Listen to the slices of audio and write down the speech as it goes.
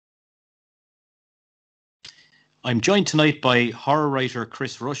I'm joined tonight by horror writer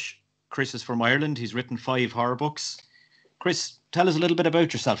Chris Rush. Chris is from Ireland. He's written 5 horror books. Chris, tell us a little bit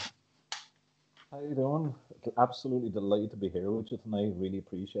about yourself. How you doing? Absolutely delighted to be here with you tonight. Really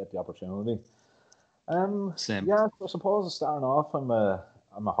appreciate the opportunity. Same. Yeah, so I suppose starting off, I'm a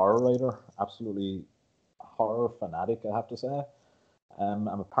horror writer, absolutely horror fanatic, I have to say. I'm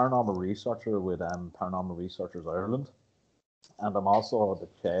a paranormal researcher with Paranormal Researchers Ireland, and I'm also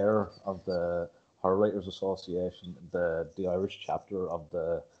the chair of the Horror Writers Association, the Irish chapter of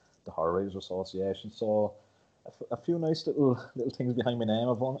the Horror Writers Association. So a few nice little things behind my name.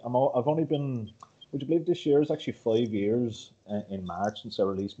 I've only been, would you believe this year is actually 5 years in March since I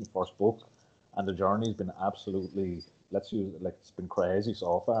released my first book, and the journey's been absolutely, let's use it, like, it's been crazy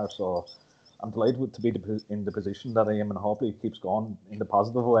so far. So I'm delighted to be in the position that I am, and hopefully it keeps going in the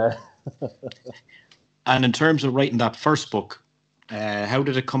positive way. And in terms of writing that first book, how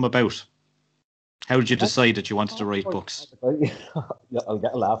did it come about? How did you decide that you wanted to write books? Yeah, I'll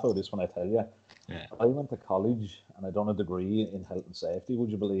get a laugh out of this when I tell you. Yeah. I went to college and I done a degree in health and safety,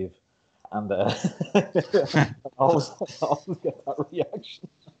 would you believe? And I always get that reaction.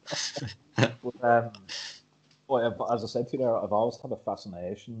 but, but as I said to you there, I've always had a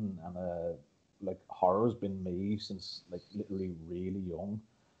fascination, and like, horror's been me since, like, literally really young.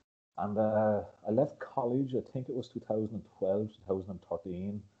 And I left college, I think it was 2012,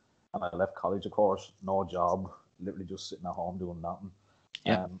 2013. And I left college, of course, no job, literally just sitting at home doing nothing.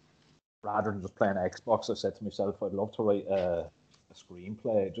 Yeah. Rather than just playing Xbox, I said to myself, I'd love to write a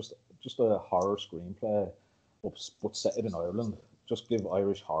screenplay, just a horror screenplay, but set it in Ireland. Just give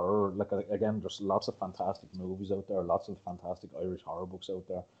Irish horror, like, again, there's lots of fantastic movies out there, lots of fantastic Irish horror books out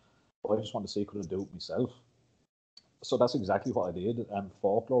there. But I just want to see could I do it myself. So that's exactly what I did. And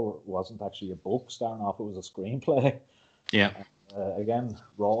Folklore wasn't actually a book starting off; it was a screenplay. Yeah. Again,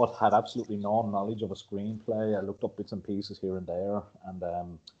 wrote, had absolutely no knowledge of a screenplay. I looked up bits and pieces here and there, and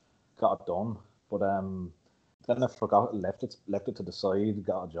got it done. But then I forgot, left it to the side,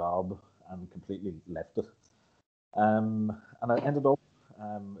 got a job, and completely left it. And I ended up,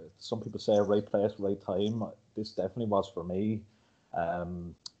 some people say right place, right time. This definitely was for me.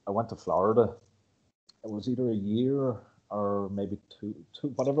 I went to Florida. It was either a year or maybe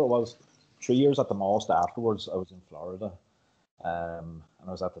whatever it was, 3 years at the most afterwards. I was in Florida, and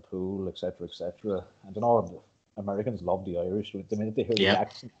I was at the pool, etc., etc. And you know, Americans love the Irish. The minute they hear the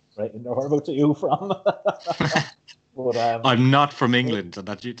accent, right, and whereabouts are you from? But I'm not from England, and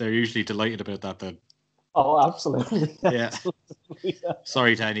they're usually delighted about that. Then. Oh, absolutely. Yeah. Absolutely, yeah.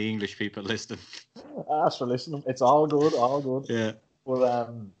 Sorry to any English people listening. As for listening, it's all good, all good. Yeah. But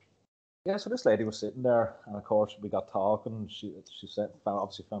yeah, so this lady was sitting there, and of course we got talking. She said,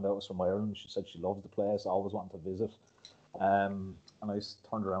 obviously found out I was from Ireland. She said she loved the place, always wanted to visit. And I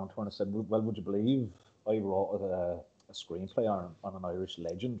turned around to her and I said, "Well, would you believe I wrote a screenplay on an Irish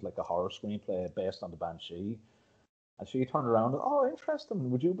legend, like a horror screenplay based on the Banshee?" And she turned around and, "Oh,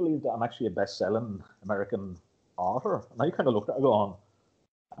 interesting. Would you believe that I'm actually a best-selling American author?" And I kind of looked at her going,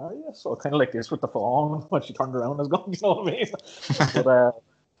 "Oh, yeah." So kind of like this with the phone when she turned around, I was going, you know what I mean? But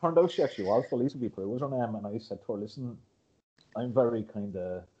turned out she actually was. Felicia B. Prue was her name, and I said to her, "Listen, I'm very kind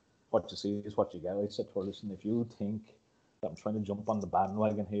of, what you see is what you get." I said to her, "Listen, if you think that I'm trying to jump on the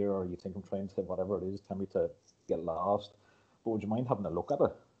bandwagon here, or you think I'm trying to, whatever it is, tell me to get lost, but would you mind having a look at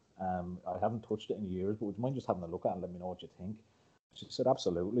it? I haven't touched it in years, but would you mind just having a look at it and let me know what you think?" She said,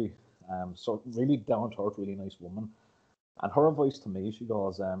 "Absolutely." So really down to earth, really nice woman. And her advice to me, she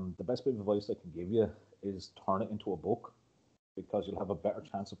goes, "The best bit of advice I can give you is turn it into a book, because you'll have a better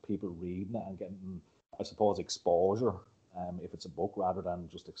chance of people reading it and getting, I suppose, exposure, if it's a book rather than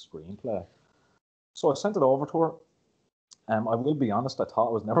just a screenplay." So I sent it over to her. I will be honest, I thought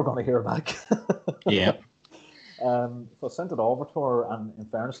I was never going to hear back. Yeah. So I sent it over to her, and in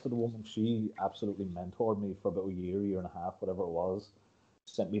fairness to the woman, she absolutely mentored me for about a year and a half, whatever it was.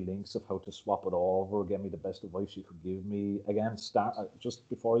 Sent me links of how to swap it over, gave me the best advice she could give me. Again, just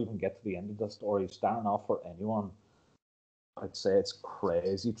before I even get to the end of the story, starting off for anyone, I'd say it's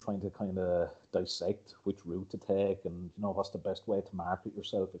crazy trying to kind of dissect which route to take, and what's the best way to market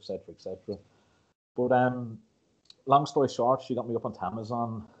yourself, etc., etc. But long story short, she got me up onto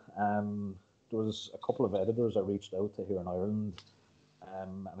Amazon. There was a couple of editors I reached out to here in Ireland,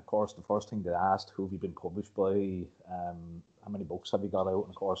 and of course the first thing they asked, who have you been published by, how many books have you got out, and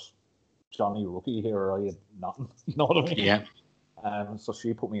of course, Johnny Rookie here, I had nothing. You know what I mean? Yeah. So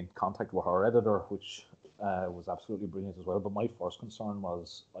she put me in contact with her editor, which was absolutely brilliant as well. But my first concern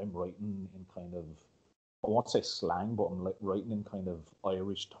was, I'm writing in kind of, I won't say slang, but I'm like writing in kind of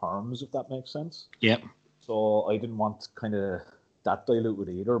Irish terms, if that makes sense. Yeah. So I didn't want kind of that diluted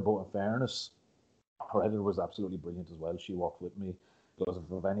either. But in fairness, her editor was absolutely brilliant as well. She worked with me. Because if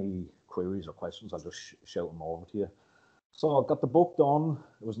you have any queries or questions, I'll just shout them over to you. So I got the book done.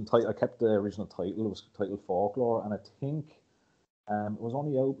 It was entitled. I kept the original title. It was titled Folklore, and I think it was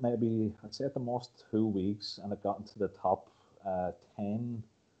only out maybe, I'd say at the most 2 weeks, and it got into the top 10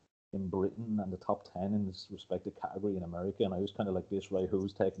 in Britain and the top 10 in its respective category in America. And I was kind of like, this, right,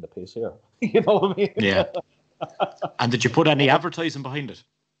 who's taking the piss here? You know what I mean? Yeah. And did you put any advertising behind it?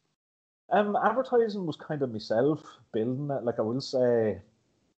 Advertising was kind of myself building it. Like, I will say,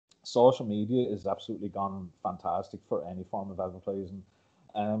 social media is absolutely gone fantastic for any form of advertising.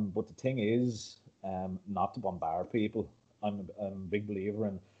 But the thing is, not to bombard people. I'm a big believer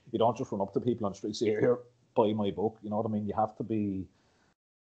in, you don't just run up to people on the street, say, here, buy my book. You know what I mean? You have to be,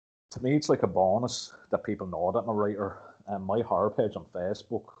 to me, it's like a bonus that people know that I'm a writer. My horror page on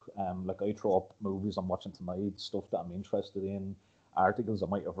Facebook, like I throw up movies I'm watching tonight, stuff that I'm interested in, articles I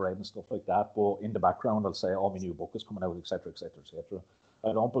might have read and stuff like that. But in the background, I'll say, oh, my new book is coming out, etc., etc., etc.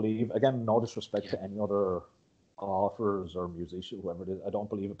 I don't believe, again, no disrespect to any other authors or musicians, whoever it is, I don't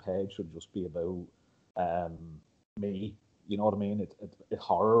believe a page should just be about me. You know what I mean?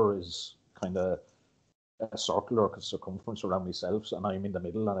 Horror is kind of a circular circumference around myself, and I'm in the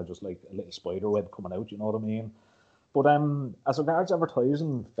middle, and I just like a little spider web coming out. You know what I mean? But as regards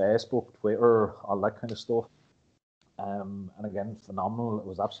advertising, Facebook, Twitter, all that kind of stuff, and again, phenomenal. It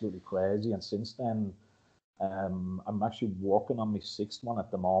was absolutely crazy, and since then, I'm actually working on my 6th one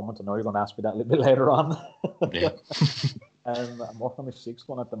at the moment. I know you're going to ask me that a little bit later on. Yeah. I'm working on my 6th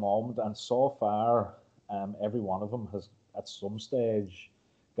one at the moment, and so far, every one of them has at some stage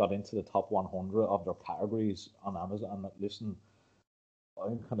got into the top 100 of their categories on Amazon. And listen,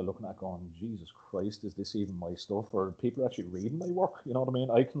 I'm kind of looking at it going, Jesus Christ, is this even my stuff? Or people are actually reading my work? You know what I mean?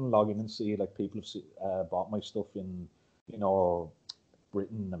 I can log in and see like people have bought my stuff in, you know,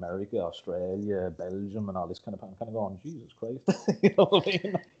 Britain, America, Australia, Belgium, and all this kind of. I'm kind of going, Jesus Christ, you know what I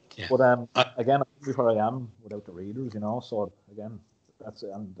mean? Yeah. But again, before I am without the readers, you know. So again, that's it.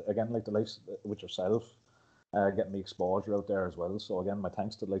 And again, like the likes with yourself, getting me exposure out there as well. So again, my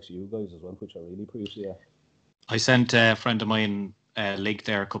thanks to the likes of you guys as well, which I really appreciate. I sent a friend of mine a link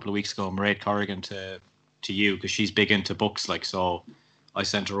there a couple of weeks ago, Mairead Corrigan, to you because she's big into books. Like, so I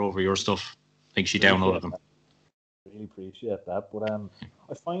sent her over your stuff. I think she downloaded them. Really appreciate that. But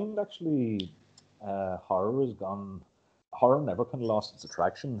I find actually horror has gone. Horror never kind of lost its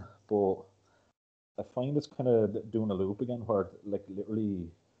attraction, but I find it's kind of doing a loop again, where like literally,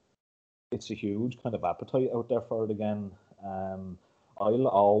 it's a huge kind of appetite out there for it again. I'll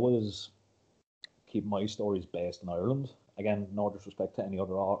always keep my stories based in Ireland. Again, no disrespect to any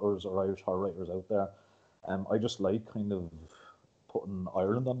other authors or Irish horror writers out there. I just like kind of putting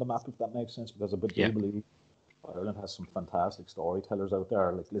Ireland on the map, if that makes sense, because I do believe Ireland has some fantastic storytellers out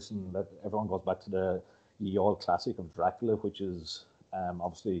there. Like, listen, everyone goes back to the ye old classic of Dracula, which is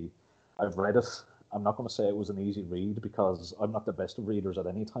obviously, I've read it. I'm not going to say it was an easy read because I'm not the best of readers at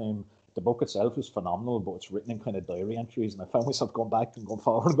any time. The book itself is phenomenal, but it's written in kind of diary entries, and I found myself going back and going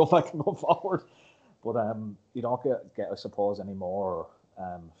forward and going back and going forward. But you don't get I suppose, any more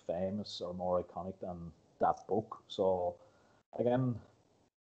famous or more iconic than that book. So again,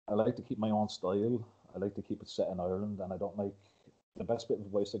 I like to keep my own style. I like to keep it set in Ireland, and I don't like, the best bit of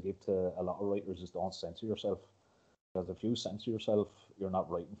advice I give to a lot of writers is don't censor yourself. Because if you censor yourself, you're not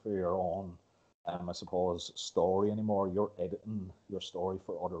writing for your own, I suppose, story anymore. You're editing your story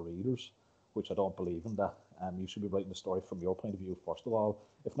for other readers, which I don't believe in that. You should be writing the story from your point of view, first of all.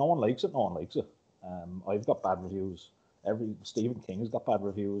 If no one likes it, no one likes it. I've got bad reviews. Stephen King's got bad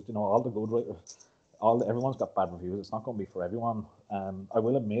reviews. You know, all the good writers, everyone's got bad reviews. It's not going to be for everyone. I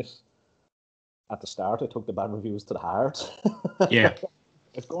will admit, at the start, I took the bad reviews to the heart. Yeah.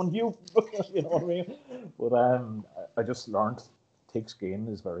 It's going, you know what I mean? But I just learned thick skin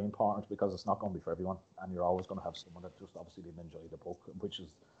is very important because it's not going to be for everyone, and you're always going to have someone that just obviously didn't enjoy the book, which is,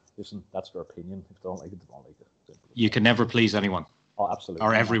 listen, that's their opinion. If they don't like it, they don't like it. You can never please anyone. Oh, absolutely.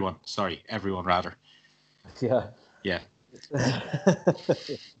 Or everyone. Sorry, everyone rather. Yeah. Yeah.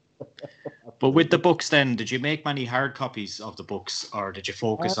 But with the books then, did you make many hard copies of the books, or did you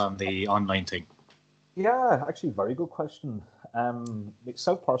focus on the online thing? Yeah, actually, very good question.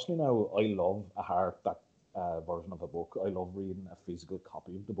 Myself personally now, I love a hardback version of a book. I love reading a physical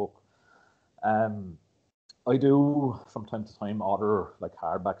copy of the book. I do, from time to time, order like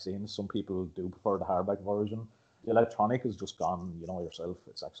hardbacks in. Some people do prefer the hardback version. The electronic has just gone, you know yourself,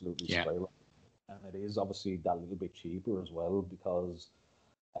 it's absolutely skyrocketing. And it is obviously that little bit cheaper as well because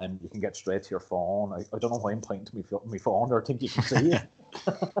you can get straight to your phone. I don't know why I'm pointing to my phone there. I think you can see it.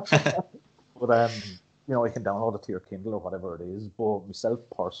 But you know, you can download it to your Kindle or whatever it is. But myself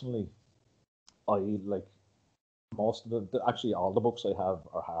personally, I like most of actually all the books I have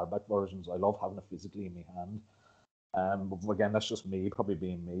are hardback versions. I love having it physically in my hand. But again, that's just me, probably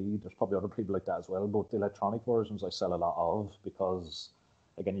being me. There's probably other people like that as well. But the electronic versions I sell a lot of because,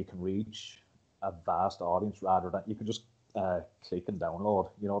 again, you can reach a vast audience rather than you can just click and download.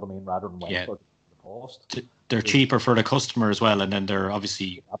 You know what I mean? Rather than wait for the post. They're cheaper for the customer as well, and then they're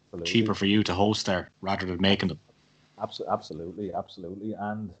obviously Absolutely. cheaper for you to host there rather than making them. Absolutely,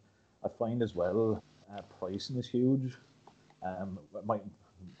 and I find as well pricing is huge. A lot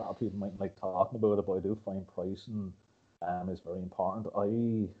of people might like talking about it, but I do find pricing is very important.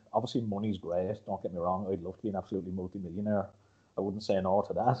 Obviously money's great. Don't get me wrong. I'd love to be an absolutely multi-millionaire. I wouldn't say no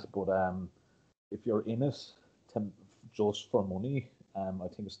to that, but if you're in it to, just for money, I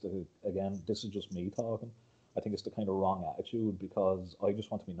think it's this is just me talking. I think it's the kind of wrong attitude because I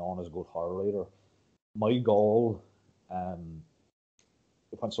just want to be known as a good horror writer. My goal,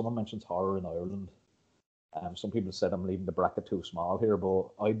 when someone mentions horror in Ireland, some people said I'm leaving the bracket too small here, but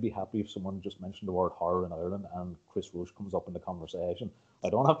I'd be happy if someone just mentioned the word horror in Ireland and Chris Rush comes up in the conversation. I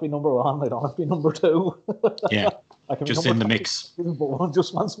don't have to be number one. I don't have to be number two. Yeah, I can just in the mix. But one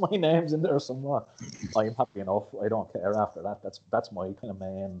just wants my name's in there somewhere. I am happy enough. I don't care after that. That's my kind of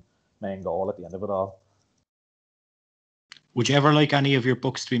main goal at the end of it all. Would you ever like any of your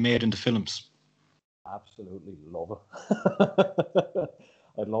books to be made into films? Absolutely love it.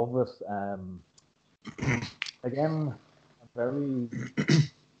 I love it. Again, I'm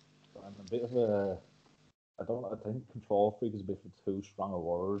a bit of a, I think control freak is a bit of a too strong a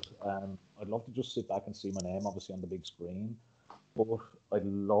word. I'd love to just sit back and see my name, obviously, on the big screen, but I'd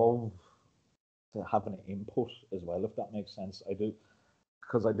love to have an input as well, if that makes sense. I do,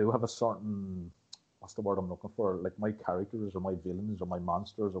 because I do have a certain, what's the word I'm looking for? Like my characters or my villains or my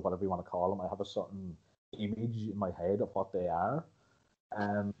monsters or whatever you want to call them, I have a certain image in my head of what they are.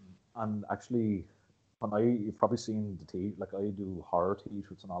 And actually, you've probably seen the like I do horror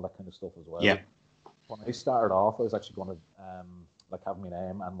t-shirts and all that kind of stuff as well. Yeah. When I started off, I was actually going to like have my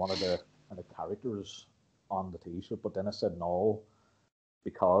name and one of the kind of characters on the t-shirt, but then I said no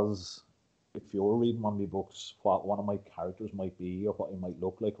because if you're reading one of my books, what one of my characters might be or what he might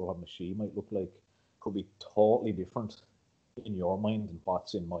look like or what she might look like could be totally different in your mind than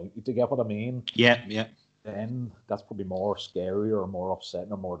what's in mine. Do you get what I mean? Yeah. Then that's probably more scary or more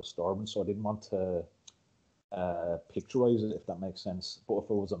upsetting or more disturbing. So I didn't want to picturize it, if that makes sense. But if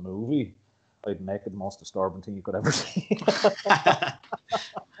it was a movie, I'd make it the most disturbing thing you could ever see.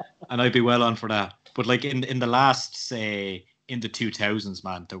 And I'd be well on for that. But like in the last, say, in the 2000s,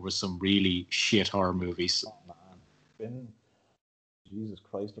 man, there was some really shit horror movies. Oh man, Jesus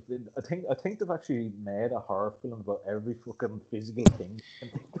Christ! I think they've actually made a horror film about every fucking physical thing you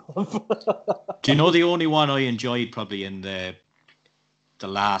can think of. Do you know the only one I enjoyed probably in the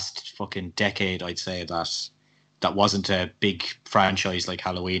last fucking decade? I'd say that wasn't a big franchise like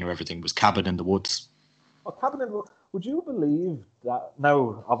Halloween or everything. Was Cabin in the Woods. Oh, Cabin in the Woods. Would you believe that?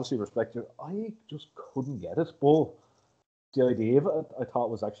 Now, obviously, respect you. I just couldn't get it, but the idea of it, I thought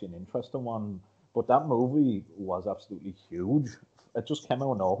was actually an interesting one. But that movie was absolutely huge. It just came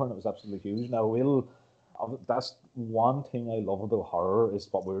out of nowhere and it was absolutely huge. Now, that's one thing I love about horror is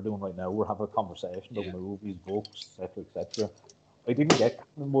what we're doing right now. We're having a conversation about movies, books, etc., etc. I didn't get Cabin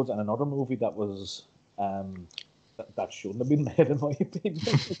in the Woods, and another movie that was that shouldn't have been made, in my opinion.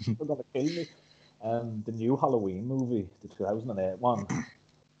 They're gonna kill me. The new Halloween movie, the 2008 one.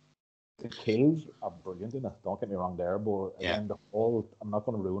 The kills are brilliant in it. Don't get me wrong there, but again, I'm not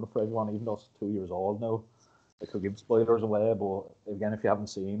going to ruin it for everyone, even though it's 2 years old now. I could give spoilers away, but again, if you haven't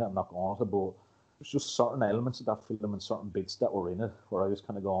seen it, I'm not going to. But there's just certain elements of that film and certain bits that were in it where I was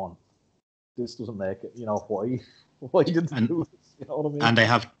kind of going, this doesn't make it. You know why? Why did they do this? You know what I mean? And they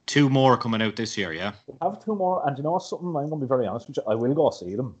have 2 more coming out this year, yeah. They have 2 more, and you know something? I'm going to be very honest with you. I will go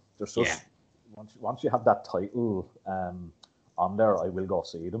see them. There's just once you have that title on there, I will go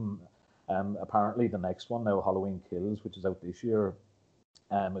see them. Apparently, the next one now, Halloween Kills, which is out this year,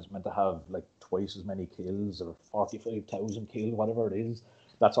 is meant to have like twice as many kills or 45,000 kills, whatever it is.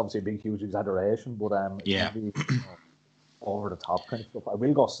 That's obviously a big, huge exaggeration, but it's going to be over the top kind of stuff. I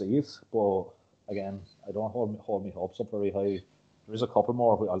will go see it, but again, I don't hold my hopes up very high. There is a couple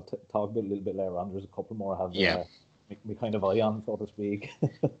more. I'll talk about a little bit later on. There's a couple more I have me kind of eye on, so to speak.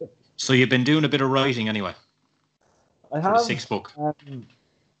 So you've been doing a bit of writing anyway. I have. For the 6th book.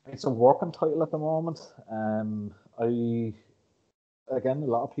 It's a working title at the moment. Again, a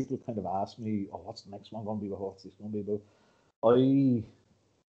lot of people kind of ask me, "Oh, what's the next one going to be about? What's this going to be about?"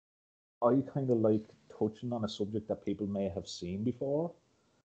 I kind of like touching on a subject that people may have seen before,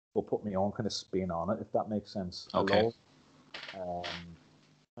 but put my own kind of spin on it, if that makes sense. Okay.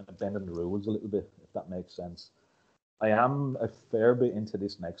 kind of bending the rules a little bit, if that makes sense. I am a fair bit into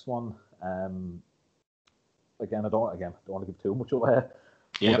this next one. Again, I don't want to give too much away,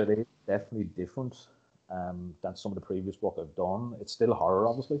 Yeah. but it is definitely different than some of the previous work I've done. It's still horror,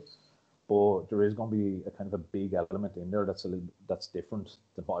 obviously, but there is going to be a kind of a big element in there that's different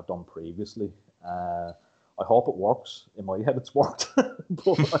than what I've done previously. I hope it works. In my head, it's worked,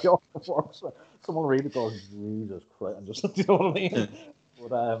 but I hope it works. Someone read it goes, Jesus Christ, and just you know what I mean.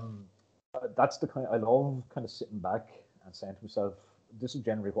 But that's the kind I love, kind of sitting back and saying to myself, this is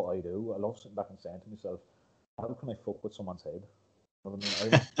generally what I do. I love sitting back and saying to myself, how can I fuck with someone's head? You know what I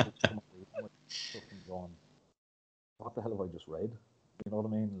mean? I love someone reading stuff and going, what the hell have I just read? You know what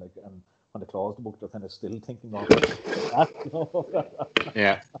I mean? Like, and when they close the book, they're kind of still thinking of that. You know?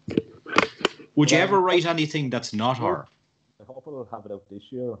 Yeah. Would you ever write anything that's not horror? I hope I'll have it out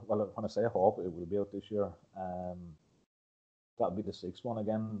this year. Well, when I say I hope, it will be out this year. That'll be the sixth one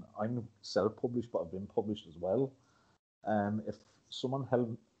again. I'm self-published, but I've been published as well. If someone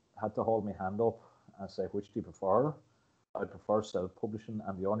had to hold my hand up and say, which do you prefer? I prefer self-publishing,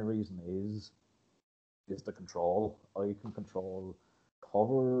 and the only reason is the control. I can control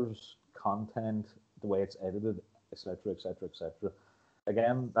covers, content, the way it's edited, etc., etc., etc.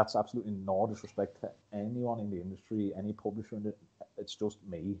 Again, that's absolutely no disrespect to anyone in the industry, any publisher in it. It's just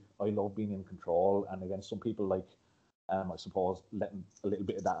me. I love being in control, and again, some people like, I suppose, letting a little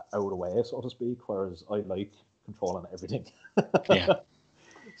bit of that out of the way, so to speak. Whereas I like controlling everything. Yeah.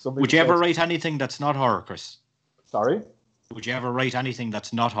 Would you ever write anything that's not horror, Chris? Sorry? Would you ever write anything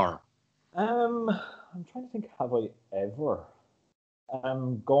that's not horror? I'm trying to think, have I ever?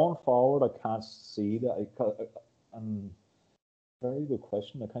 Going forward, I can't see that. Very good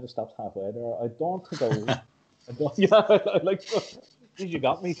question. I kind of stopped halfway there. I don't think I would. I don't, yeah, I like. You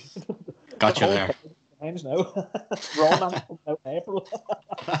got me. Got you there. Times now. Romance comes out in April.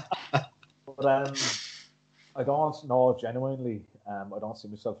 But I don't know genuinely. I don't see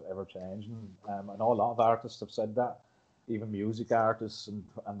myself ever changing. I know a lot of artists have said that, even music artists, and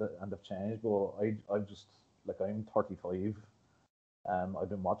have changed. But I've just, like, I'm 35. I've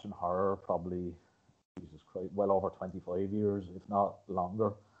been watching horror probably, Jesus Christ, well over 25 years, if not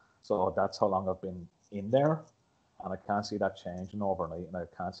longer. So that's how long I've been in there. And I can't see that changing overnight, and I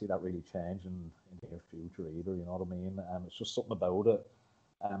can't see that really changing in the near future either. You know what I mean? It's just something about it.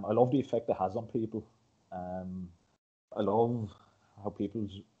 I love the effect it has on people. I love how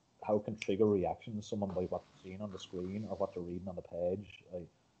it can trigger reaction in someone by what they're seeing on the screen or what they're reading on the page.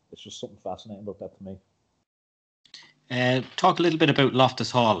 It's just something fascinating about that to me. Talk a little bit about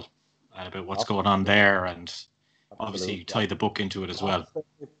Loftus Hall and about what's going on there, and obviously you tie the book into it as well.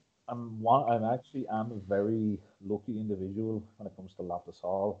 I'm a very lucky individual when it comes to Loftus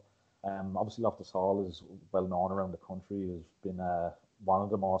Hall. Obviously Loftus Hall is well known around the country. Has been one of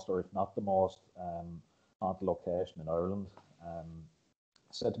the most, or if not the most, haunted location in Ireland.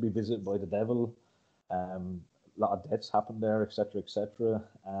 Said to be visited by the devil. A lot of deaths happened there, etc., etc.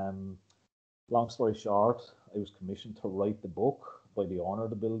 Long story short, I was commissioned to write the book by the owner of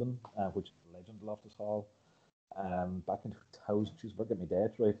the building, which is the legend of Loftus Hall. Back in 2000, she's forget my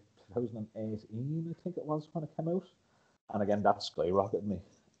date right, 2018, I think it was when it came out. And again, that skyrocketed me.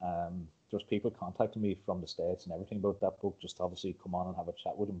 There's people contacting me from the States and everything about that book, just to obviously come on and have a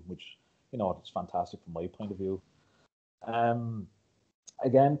chat with them, which, you know, it's fantastic from my point of view.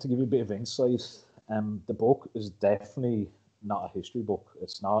 Again, to give you a bit of insight, the book is definitely not a history book.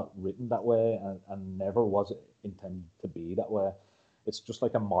 It's not written that way, and never was it intended to be that way. It's just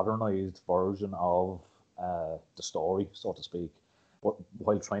like a modernized version of the story, so to speak, but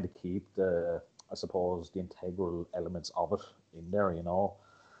while trying to keep the integral elements of it in there, you know.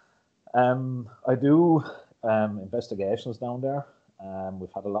 I do investigations down there.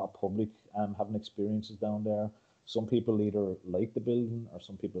 We've had a lot of public having experiences down there. Some people either like the building or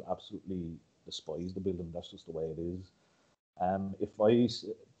some people absolutely despise the building. That's just the way it is.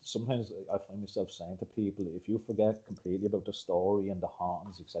 Sometimes I find myself saying to people, if you forget completely about the story and the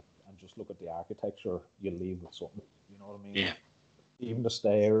hauntings, etc., and just look at the architecture, you'll leave with something. You know what I mean? Yeah. Even the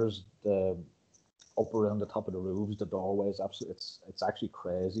stairs, the up around the top of the roofs, the doorways, absolutely, it's actually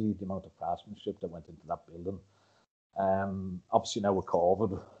crazy the amount of craftsmanship that went into that building. Obviously now with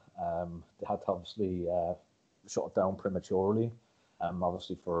COVID, they had to obviously shut it down prematurely,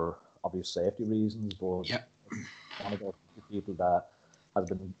 obviously for obvious safety reasons. But yeah, one of those people that has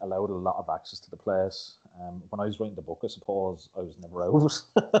been allowed a lot of access to the place. When I was writing the book, I suppose I was never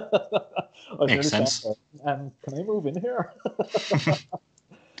out. Makes sense. Can I move in here?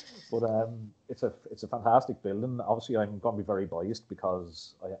 But it's a fantastic building. Obviously, I'm going to be very biased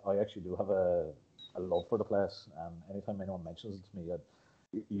because I actually do have a love for the place. Anytime anyone mentions it to me,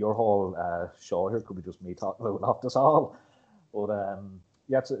 your whole show here could be just me talking about Loftus Hall. But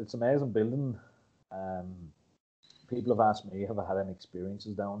yeah, it's amazing building. Um, People have asked me, have I had any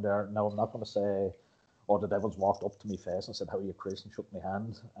experiences down there? Now, I'm not going to say, oh, the Devils walked up to me face and said, how are you, Chris, and shook my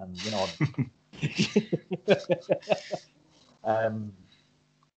hand. And, um,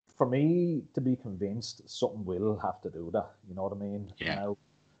 for me to be convinced, something will have to do that. You know what I mean? Yeah. Now,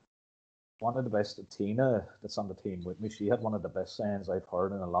 one of the best, Tina, that's on the team with me, she had one of the best sayings I've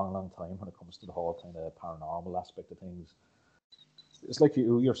heard in a long, long time when it comes to the whole kind of paranormal aspect of things. It's like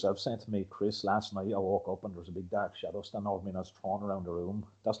you yourself saying to me, Chris, last night I woke up and there was a big dark shadow standing over me and I was thrown around the room.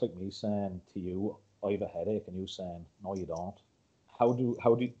 That's like me saying to you, I have a headache, and you saying, no, you don't.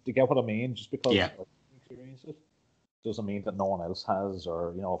 Do you get what I mean? Just because Yeah. I experience it doesn't mean that no one else has,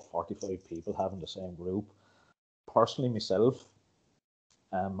 or 45 people have in the same group. Personally, myself,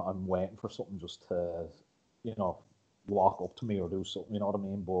 I'm waiting for something just to, you know, walk up to me or do something. You know what I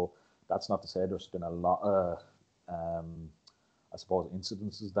mean? But that's not to say there's been a lot of I suppose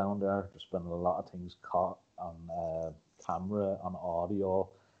incidences down there. There's been a lot of things caught on camera, on audio.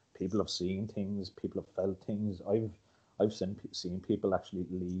 People have seen things. People have felt things. I've seen people actually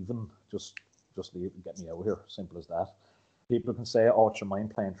leaving, just leave, get me out here. Simple as that. People can say, "Oh, it's your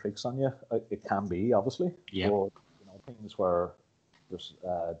mind playing tricks on you." It can be, obviously. Yeah. But things where there's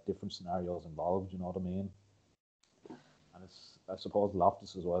different scenarios involved. You know what I mean? And I suppose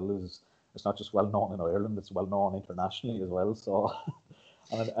Loftus as well is, it's not just well known in Ireland, it's well known internationally as well. So,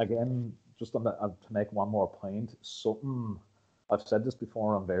 and again, just on to make one more point, something I've said this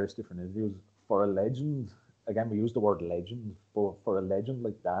before on various different interviews. For a legend, again, we use the word legend, but for a legend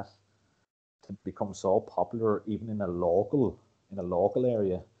like that to become so popular, even in a local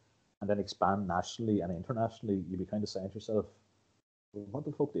area, and then expand nationally and internationally, you'd be kind of saying to yourself, well, what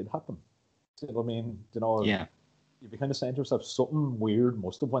the fuck did happen? Do you know what I mean? Yeah. You'd be kind of saying to yourself, something weird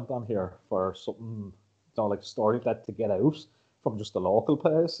must have went on here for something, like a story that to get out from just a local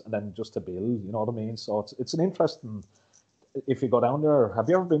place and then just to build. You know what I mean? So it's an interesting. If you go down there, have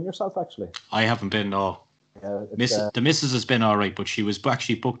you ever been yourself? Actually, I haven't been. No. yeah. The missus has been all right, but she was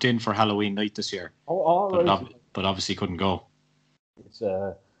actually booked in for Halloween night this year. Right. But obviously couldn't go. It's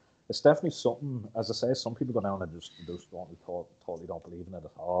definitely something. As I say, some people go down and just totally don't believe in it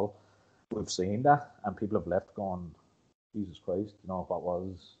at all. We've seen that, and people have left going, Jesus Christ, what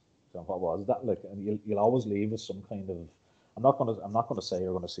was that like? And you'll always leave with some kind of. I'm not gonna say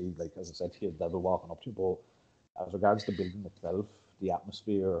you're gonna see, like, as I said to you, the devil walking up to you, but as regards the building itself, the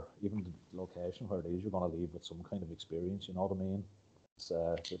atmosphere, even the location where it is, you're gonna leave with some kind of experience. You know what I mean? It's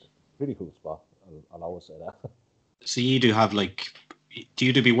a really cool spot. I'll always say that. So you do have do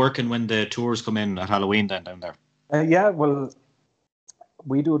you be working when the tours come in at Halloween then down there? Yeah, well,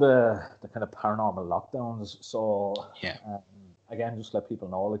 we do the kind of paranormal lockdowns. So Yeah. Again, just let people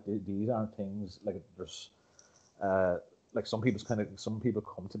know, like, these aren't things like there's like some people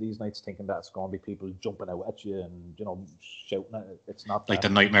come to these nights thinking that it's going to be people jumping out at you and shouting at it. It's not like that.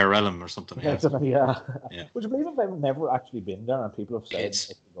 the Nightmare Realm or something. Yeah. Yeah. Would you believe it? I've never actually been there, and people have said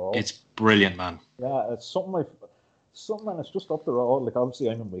it's brilliant, man. Yeah, it's something and it's just up the road. Like, obviously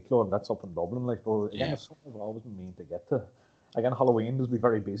I'm in Wicklow and that's up in Dublin. Like, but again, it's something I've always been meaning to get to. Again, Halloween will be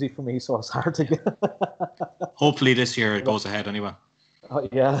very busy for me, so it's hard to get. Hopefully this year it goes ahead anyway.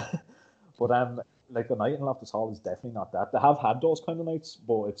 Yeah, but like the night in Loftus Hall is definitely not that. They have had those kind of nights,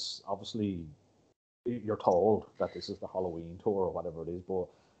 but it's obviously you're told that this is the Halloween tour or whatever it is. But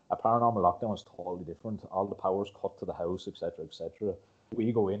a paranormal lockdown is totally different. All the power's cut to the house, etc., etc.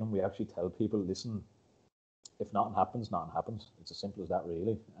 We go in and we actually tell people, listen, if nothing happens, nothing happens. It's as simple as that,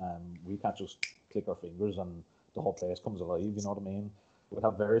 really. We can't just click our fingers and the whole place comes alive. You know what I mean? We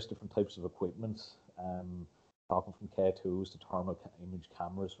have various different types of equipment, talking from K2s to thermal image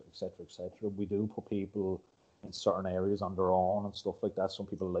cameras, etc., etc. We do put people in certain areas on their own and stuff like that. Some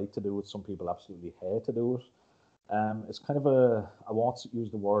people like to do it. Some people absolutely hate to do it. It's kind of I won't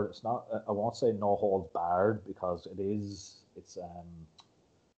use the word. It's not. I won't say no holds barred, because it is.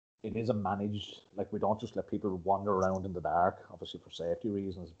 It is a managed, like, we don't just let people wander around in the dark, obviously for safety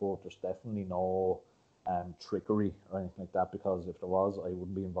reasons, but there's definitely no trickery or anything like that, because if there was, I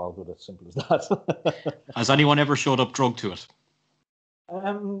wouldn't be involved with it. Simple as that. Has anyone ever showed up drunk to it?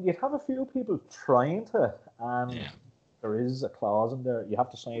 You'd have a few people trying to, and there is a clause in there. You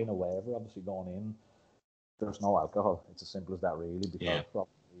have to sign a waiver, obviously, going in. There's no alcohol. It's as simple as that, really, because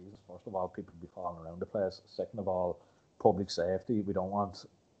first of all, people be falling around the place. Second of all, public safety. We don't want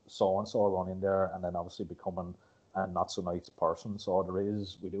so-and-so going in there and then obviously becoming a not-so-nice person. So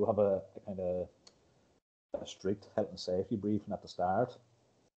we do have a kind of a strict health and safety briefing at the start.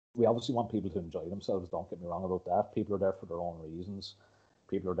 We obviously want people to enjoy themselves, don't get me wrong about that. People are there for their own reasons.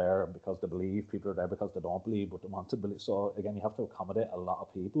 people are there because they believe, people are there because they don't believe, but they want to believe. So again, you have to accommodate a lot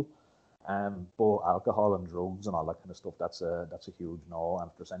of people. But alcohol and drugs and all that kind of stuff, that's a huge no. And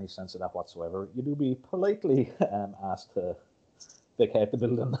if there's any sense of that whatsoever, you do be politely asked to vacate the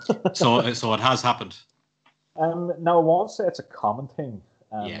building. So it has happened. Now, I won't say it's a common thing.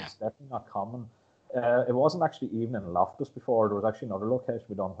 Yeah. It's definitely not common. It wasn't actually even in Loftus before. There was actually another location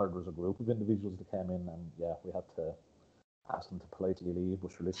we done where there was a group of individuals that came in, and yeah, we had to ask them to politely leave.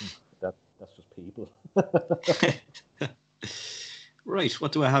 But sure, listen, that's just people. Right,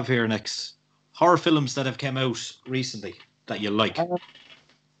 what do I have here next? Horror films that have come out recently that you like. I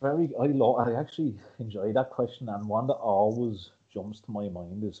actually enjoy that question, and one that always jumps to my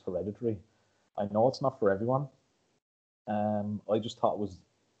mind is Hereditary. I know it's not for everyone. I just thought it was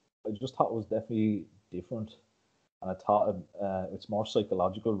definitely different, and I thought it's more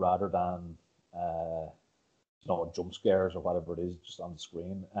psychological rather than jump scares or whatever it is just on the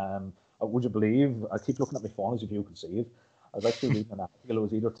screen. Would you believe? I keep looking at my phone as if you can see it. I was actually reading an article. It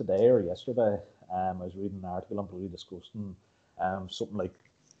was either today or yesterday. I was reading an article on Bloody Disgusting. Something like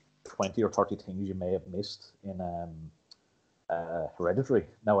 20 or 30 things you may have missed in Hereditary.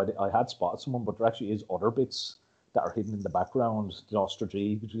 Now, I had spotted someone, but there actually is other bits that are hidden in the background,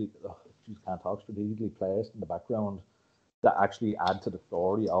 strategically, you can't talk, strategically placed in the background that actually add to the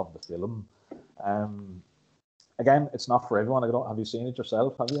story of the film. Again, it's not for everyone. Have you seen it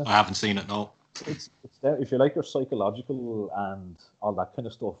yourself? Have you? I haven't seen it, no. It's if you like your psychological and all that kind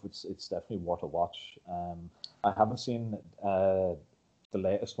of stuff, it's definitely worth a watch. I haven't seen the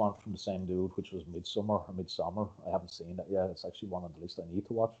latest one from the same dude, which was Midsummer. I haven't seen it yet. It's actually one on the list I need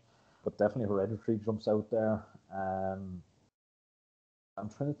to watch. But definitely Hereditary jumps out there. I'm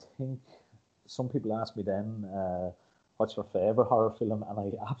trying to think. Some people ask me then, what's your favourite horror film?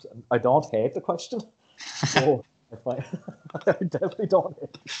 And I don't hate the question. So I definitely don't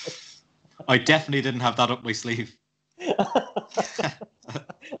hate it. I definitely didn't have that up my sleeve.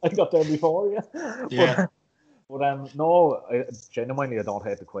 I got there before, yeah. Yeah. But no, genuinely, I don't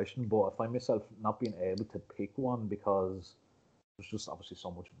hate the question, but I find myself not being able to pick one because there's just obviously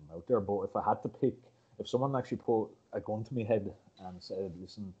so much of them out there. But if I had to pick, if someone actually put a gun to my head and said,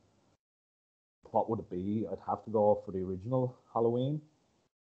 listen, what would it be? I'd have to go for the original Halloween.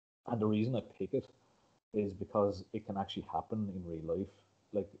 And the reason I pick it is because it can actually happen in real life.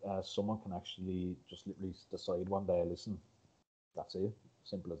 Like someone can actually just literally decide one day, listen, that's it,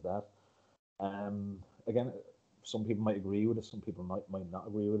 simple as that. Again, some people might agree with it, some people might not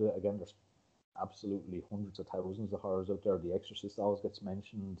agree with it. Again, there's absolutely hundreds of thousands of horrors out there. The Exorcist always gets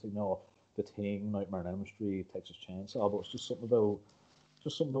mentioned, The Thing, Nightmare on Elm Street, Texas Chainsaw, but it's just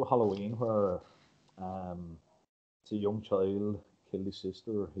something about Halloween where it's a young child killed his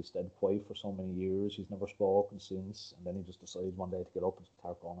sister. He stayed quiet for so many years. He's never spoken since, and then he just decides one day to get up and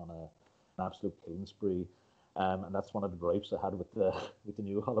start going on an absolute killing spree. And that's one of the gripes I had with the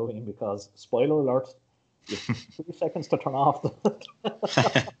new Halloween because, spoiler alert, you have 3 seconds to turn off.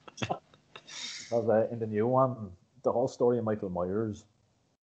 Because in the new one, the whole story of Michael Myers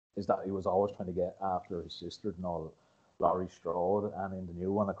is that he was always trying to get after his sister, Laurie Strode, and in the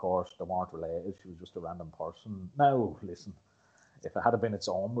new one, of course, they weren't related. She was just a random person. Now, listen, if it had been its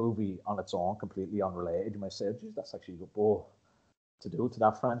own movie on its own, completely unrelated, you might say, geez, that's actually good. But to do it to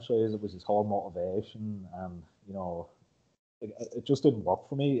that franchise, it was his whole motivation, and it just didn't work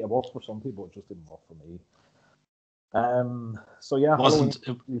for me. It works for some people, it just didn't work for me. So yeah,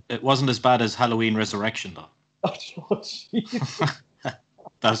 it wasn't as bad as Halloween Resurrection though. Oh,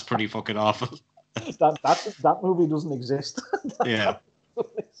 That's pretty fucking awful. That movie doesn't exist. Yeah.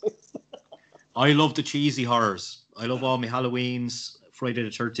 I love the cheesy horrors. I love all my Halloweens, Friday the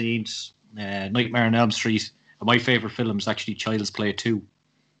 13th, Nightmare on Elm Street. And my favourite film is actually Child's Play 2.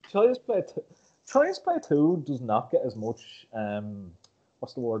 Child's Play 2 does not get as much,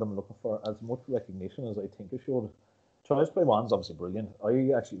 what's the word I'm looking for, as much recognition as I think it should. Child's Play 1 is obviously brilliant.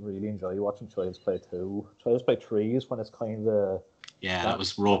 I actually really enjoy watching Child's Play 2. Child's Play 3 is when it's kind of... Yeah, that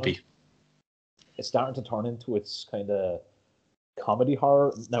was ropey. It's starting to turn into its kind of comedy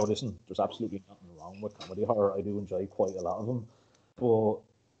horror. Now, listen, there's absolutely nothing wrong with comedy horror. I do enjoy quite a lot of them. But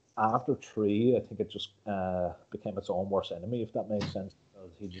after 3, I think it just became its own worst enemy, if that makes sense.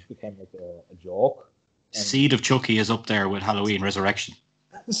 Because he just became like a joke. And Seed of Chucky is up there with Halloween Resurrection.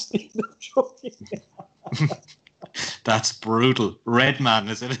 Seed of Chucky. That's brutal. Redman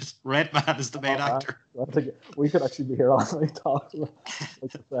is in it. Redman is the main actor. I think we could actually be here all night talking.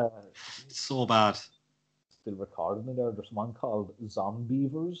 So bad. Still recording in there. There's one called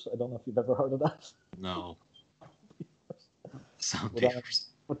Zombievers. I don't know if you've ever heard of that. No. Zombievers.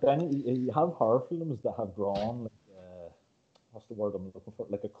 But then you have horror films that have grown, like what's the word I'm looking for?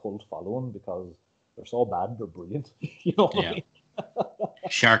 Like a cult following because they're so bad, they're brilliant. You know what I Yeah. mean?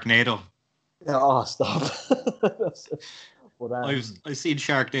 Sharknado. Yeah, oh, stop. But I seen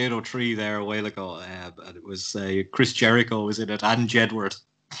Sharknado 3 there a while ago, and it was Chris Jericho was in it and Jedward.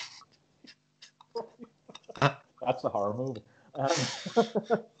 that's a horror movie.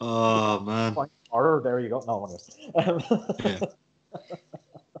 Oh man. Horror, there you go. No one Yeah.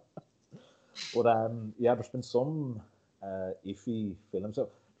 But yeah, there's been some iffy films.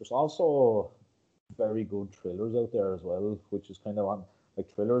 There's also very good thrillers out there as well, which is kind of on like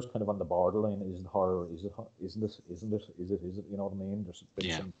thrillers kind of on the borderline. Is it horror? Is it? Isn't it? Isn't it? Is it? Is it? You know what I mean? There's been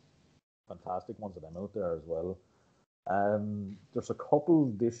Yeah. some fantastic ones of them out there as well. There's a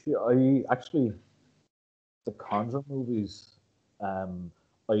couple this year. I actually the Conjuring movies.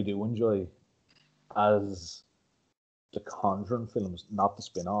 I do enjoy as the Conjuring films, not the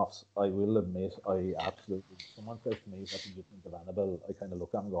spin-offs. I will admit, I absolutely. Someone says to me, "What did you think of Annabelle?" I kind of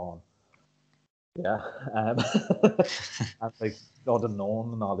look at them going, "Yeah," and like God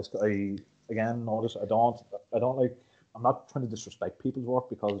unknown and all this. I again notice I don't like. I'm not trying to disrespect people's work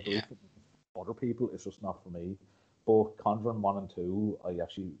because other people, it's just not for me. Both Conjuring 1 and 2, I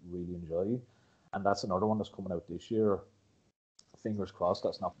actually really enjoy, and that's another one that's coming out this year. Fingers crossed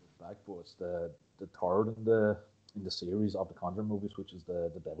that's not back, but it's the third in the series of the Conjuring movies, which is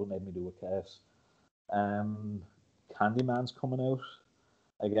the Devil Made Me Do It case. Candyman's coming out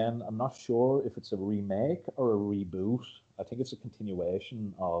again. I'm not sure if it's a remake or a reboot. I think it's a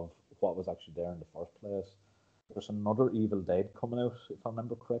continuation of what was actually there in the first place. There's another Evil Dead coming out, if I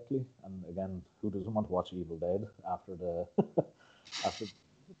remember correctly. And again, who doesn't want to watch Evil Dead after the after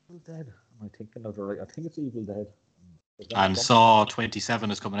Evil Dead? Am I thinking of the right? I think it's Evil Dead. And Saw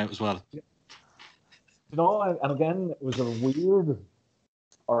 27 is coming out as well. You know, and again, it was a weird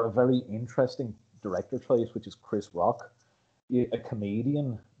or a very interesting director choice, which is Chris Rock, a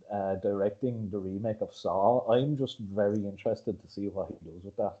comedian directing the remake of Saw. I'm just very interested to see what he does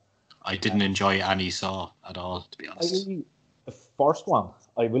with that. I didn't enjoy any Saw at all, to be honest. The first one,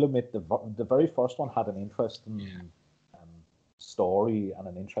 I will admit, the very first one had an interesting story and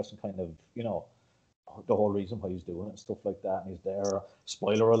an interesting kind of, you know, the whole reason why he's doing it and stuff like that. And he's there.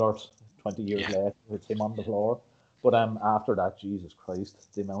 Spoiler alert: 20 years later, it's him on the floor. But after that, Jesus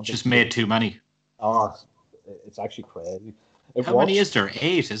Christ, the amount just made too many. Oh, it's actually crazy. How many is there?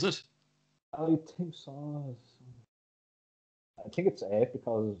 8, is it? I think so. I think it's 8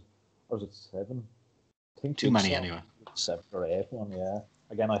 because, or is it 7? I think too many anyway. 7 or 8 one, yeah.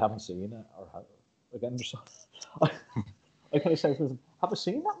 Again, I haven't seen it, or again, just I kind of say, have I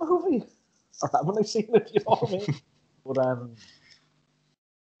seen that movie? Or haven't I seen it? You know what I mean?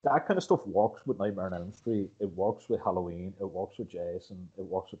 But that kind of stuff works with Nightmare on Elm Street. It works with Halloween. It works with Jason. It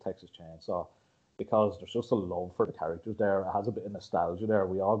works with Texas Chainsaw because there's just a love for the characters there. It has a bit of nostalgia there.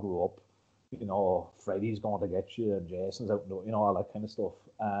 We all grew up, you know, Freddy's going to get you and Jason's out, you know, all that kind of stuff.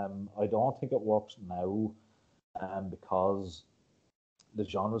 I don't think it works now, because the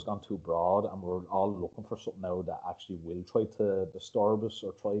genre's gone too broad and we're all looking for something now that actually will try to disturb us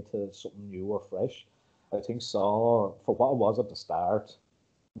or try to something new or fresh. I think Saw, for what it was at the start,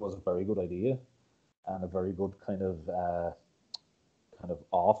 was a very good idea and a very good kind of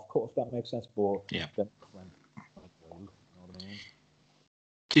off cut, if that makes sense. But yeah, then went wild, you know what I mean?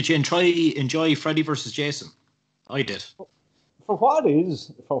 Did you enjoy Freddy versus Jason? I did. For what it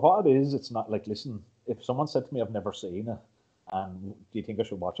is, it's not like, listen, if someone said to me I've never seen it and do you think I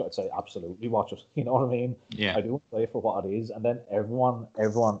should watch it, I'd say absolutely watch it. You know what I mean? Yeah. I do enjoy it for what it is, and then everyone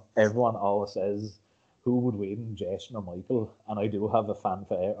always says who would win, Jason or Michael, and I do have a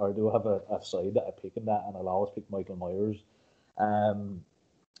fanfare, or I do have a side that I pick in that, and I'll always pick Michael Myers.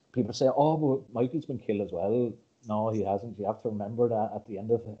 People say, oh, but Michael's been killed as well. No, he hasn't. You have to remember that at the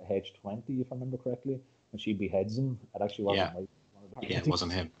end of H20, if I remember correctly, when she beheads him, it actually wasn't Michael. Yeah, it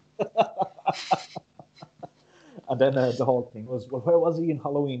wasn't him. And then the whole thing was, well, where was he in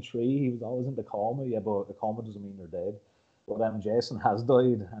Halloween 3? He was always in the coma. Yeah, but a coma doesn't mean they're dead. But Jason has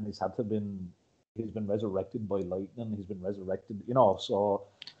died, and he's been resurrected by lightning. He's been resurrected, you know. So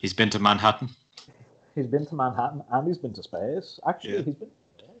he's been to Manhattan. He's been to Manhattan, and he's been to space. Actually, he's been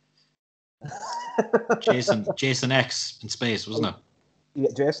to space. Jason X in space, wasn't it? Yeah,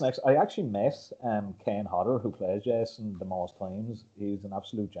 Jason X. I actually met Kane Hodder, who plays Jason the most times. He's an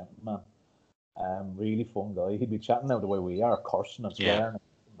absolute gentleman. Really fun guy. He'd be chatting out the way we are, cursing and swearing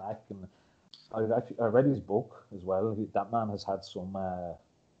and back. And I read his book as well. That man has had some.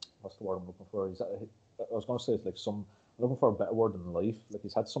 What's the word I'm looking for? I was going to say it's like some. I'm looking for a better word than life. Like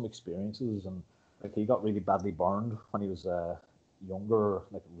he's had some experiences, and like he got really badly burned when he was younger,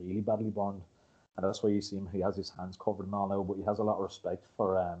 like really badly burned. and that's why you see him. He has his hands covered and all now, but he has a lot of respect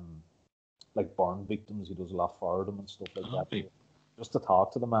for like burn victims. He does a lot for them and stuff like that. Okay. Just to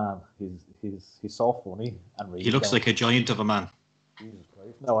talk to the man, he's so funny and really. He looks like a giant of a man. Jesus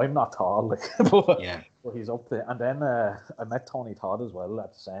Christ! No, I'm not tall, like, but, Yeah. but he's up there. And then I met Tony Todd as well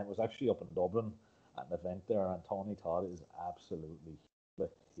at the same. It was actually up in Dublin at an event there, and Tony Todd is absolutely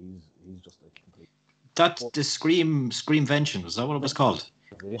like he's just a complete. That's the Screamvention, was that what it was called?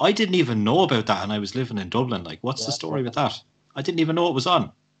 Yeah. I didn't even know about that, and I was living in Dublin. Like, what's the story with that? I didn't even know it was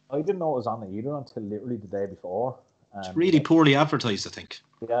on. I didn't know it was on either until literally the day before. It's really poorly advertised, I think.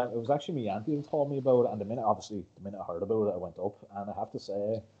 Yeah, it was actually my auntie who told me about it, and the minute I heard about it, I went up, and I have to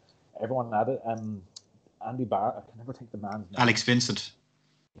say, everyone at it, Andy Barr, I can never think the man's name. Alex Vincent.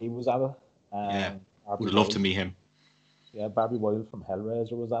 He was at it. Yeah, would love to meet him. Yeah, Barbie Wilde from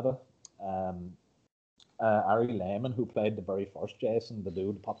Hellraiser was at it. Ari Lehman, who played the very first Jason, the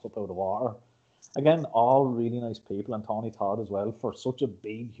dude pops up out of the water. Again, all really nice people, and Tony Todd as well, for such a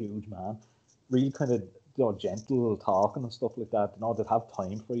big, huge man. Really kind of gentle talking and stuff like that. They'd have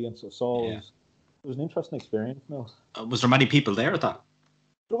time for you, and so yeah. It was an interesting experience. Was there many people there at that?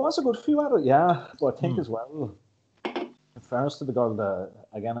 There was a good few at it, yeah. But I think as well, in fairness to the girl that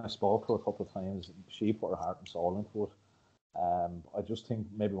again I spoke to a couple of times, she put her heart and soul into it. I just think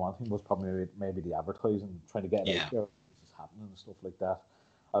maybe one thing was probably maybe the advertising, trying to get it out there, this is happening and stuff like that.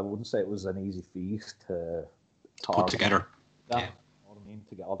 I wouldn't say it was an easy feat to put together. Yeah. You know what I mean?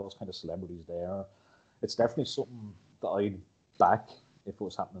 To get all those kind of celebrities there. It's definitely something that I'd back if it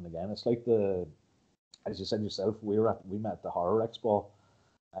was happening again. It's like as you said yourself, we met at the Horror Expo.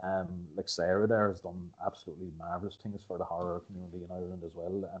 Like Sarah there has done absolutely marvelous things for the horror community in Ireland as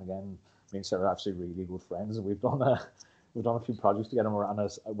well. And again, me and Sarah are actually really good friends. We've done a few projects together, and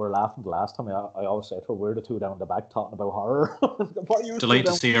we're laughing the last time. I always say to her, we're the two down the back talking about horror. Delighted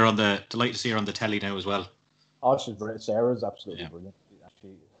to see her on the telly now as well. Oh, she's brilliant. Sarah's absolutely brilliant.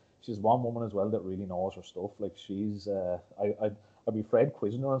 She's one woman as well that really knows her stuff. Like she's, I'd be afraid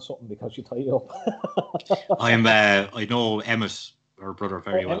quizzing her on something because she'd tie you up. I know Emmett, her brother,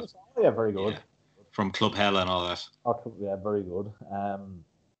 very well. Yeah, very good. Yeah. From Club Hell and all that. Oh, yeah, very good.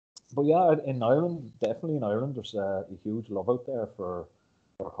 But yeah, in Ireland, definitely in Ireland, there's a huge love out there for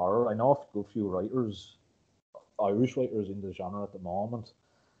horror. I know a good few writers, Irish writers in the genre at the moment.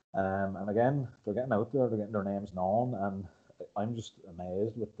 And again, they're getting out there, they're getting their names known, and I'm just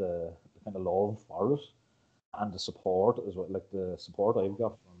amazed with the kind of love for it and the support as well. Like the support I've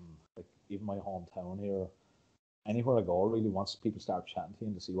got from like even my hometown here. Anywhere I go, really, once people start chatting to you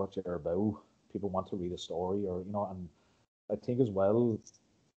and to see what you're about, people want to read a story, or and I think as well,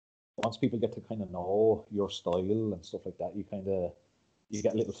 once people get to kind of know your style and stuff like that, you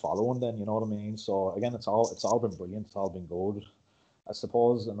get a little following then, you know what I mean? So again, it's all been brilliant, it's all been good. I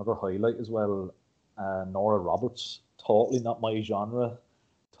suppose another highlight as well, Nora Roberts, totally not my genre,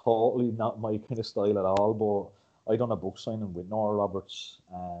 totally not my kind of style at all, but I done a book signing with Nora Roberts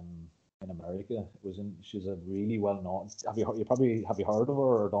in America. She's a really well known. Have you heard of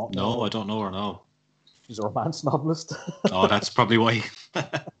her or don't? No, I don't know her. No. She's a romance novelist. Oh, that's probably why.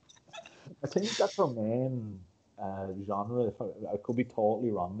 I think that's her main genre. I could be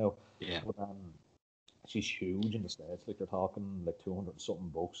totally wrong now. Yeah. But she's huge in the States. Like they're talking like 200 something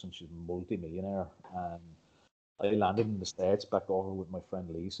books, and she's multi-millionaire. I landed in the States back over with my friend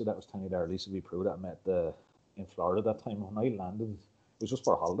Lisa. That was tiny there, Lisa V. Prude that I met in Florida that time. When I landed, it was just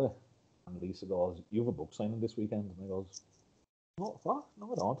for a holiday. And Lisa goes, "You have a book signing this weekend?" And I goes, "No, what?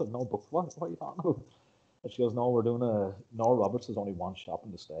 No, I don't. I have no book. What are you talking about?" And she goes, "No, we're doing Nora Roberts has only one shop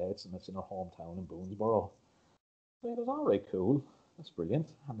in the States, and it's in her hometown in Boonesboro." So I goes, "All right, cool. That's brilliant."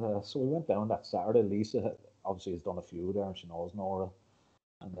 And so we went down that Saturday. Lisa obviously has done a few there, and she knows Nora.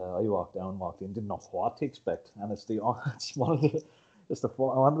 And I walked in, didn't know what to expect. And it's one of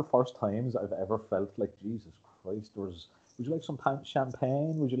the first times I've ever felt like, Jesus Christ, would you like some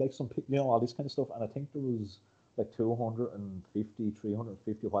champagne? Would you like some, all this kind of stuff? And I think there was like 250,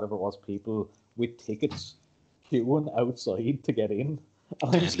 350, whatever it was, people with tickets queuing outside to get in.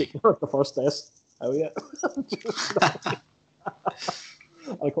 And I'm sitting there at the first desk. Oh, yeah.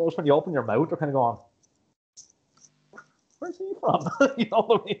 And of course, when you open your mouth, they're kind of going, "Where's he from?" You know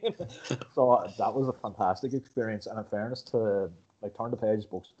what I mean? So that was a fantastic experience. And in fairness to like Turn the Page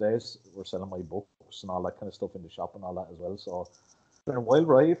books days, we're selling my books and all that kind of stuff in the shop and all that as well. So it's been a wild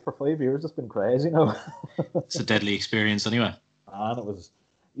ride for 5 years. It's been crazy now. It's a deadly experience anyway. And it was,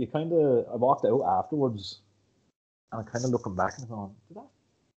 I walked out afterwards and I kind of looking back and going,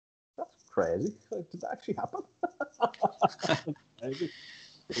 that's crazy. Did that actually happen?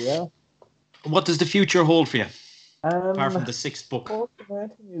 Yeah. What does the future hold for you? Apart from the 6th book. The main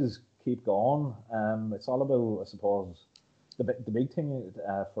thing is keep going. It's all about, I suppose, the big thing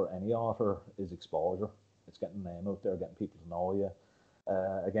for any author is exposure. It's getting name out there, getting people to know you.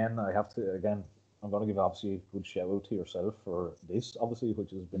 I'm going to give obviously a good shout out to yourself for this, obviously,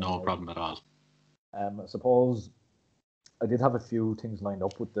 which has been no problem at all. I suppose I did have a few things lined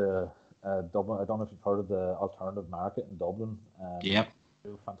up with the Dublin. I don't know if you've heard of the alternative market in Dublin. Yep.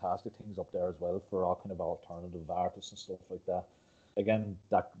 Do fantastic things up there as well for all kind of alternative artists and stuff like that. Again,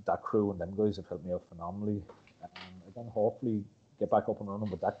 that crew and them guys have helped me out phenomenally. Again, hopefully get back up and running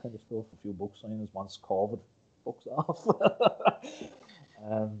with that kind of stuff. A few book signings once COVID books off.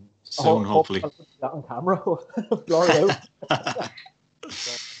 Soon, hopefully. That on camera, blur it out.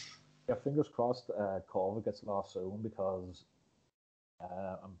 So, yeah, fingers crossed. COVID gets lost soon because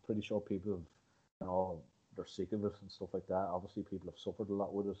I'm pretty sure people have, they're sick of it and stuff like that. Obviously, people have suffered a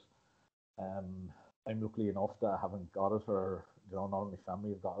lot with it. I'm lucky enough that I haven't got it, or not only family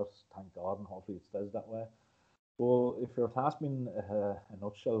have got it, thank God, and hopefully it stays that way. Well, if you're to ask me in a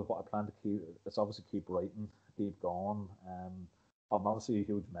nutshell what I plan to keep, it's obviously keep writing, keep going. I'm obviously a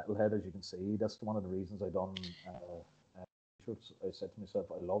huge metalhead, as you can see. That's one of the reasons I done t-shirts. I said to myself,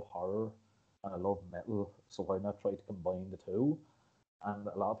 I love horror and I love metal, so why not try to combine the two? And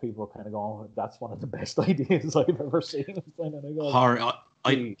a lot of people are kind of going, that's one of the best ideas I've ever seen. And I go, horror.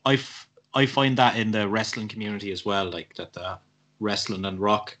 I find that in the wrestling community as well, like that the wrestling and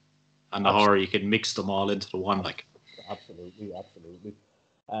rock and the horror, you can mix them all into the one, like. Absolutely.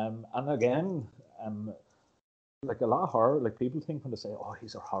 And again, like a lot of horror, like people think when they say, oh,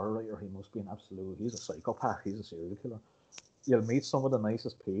 he's a horror writer, he must be he's a psychopath, he's a serial killer. You'll meet some of the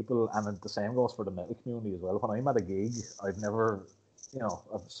nicest people, and the same goes for the metal community as well. When I'm at a gig, I've never,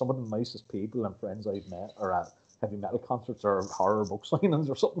 some of the nicest people and friends I've met are at heavy metal concerts or horror book signings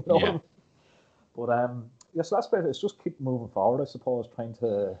or something. Yeah. But so that's about it. It's just keep moving forward, I suppose, trying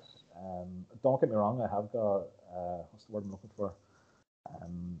to, don't get me wrong, I have got, what's the word I'm looking for?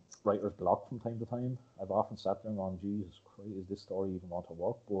 Writer's block from time to time. I've often sat there and gone, Jesus Christ, is this story even going to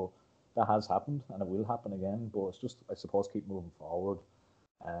work? But that has happened and it will happen again. But it's just, I suppose, keep moving forward,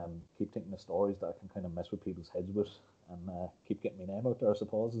 keep thinking of stories that I can kind of mess with people's heads with, and keep getting my name out there, I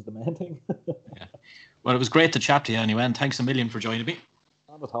suppose, is the main thing. Yeah. Well, it was great to chat to you anyway, and thanks a million for joining me.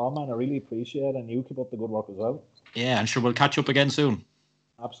 Not at all, man. I really appreciate it, and you keep up the good work as well. Yeah, and sure, we'll catch up again soon.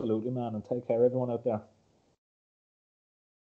 Absolutely, man, and take care, everyone out there.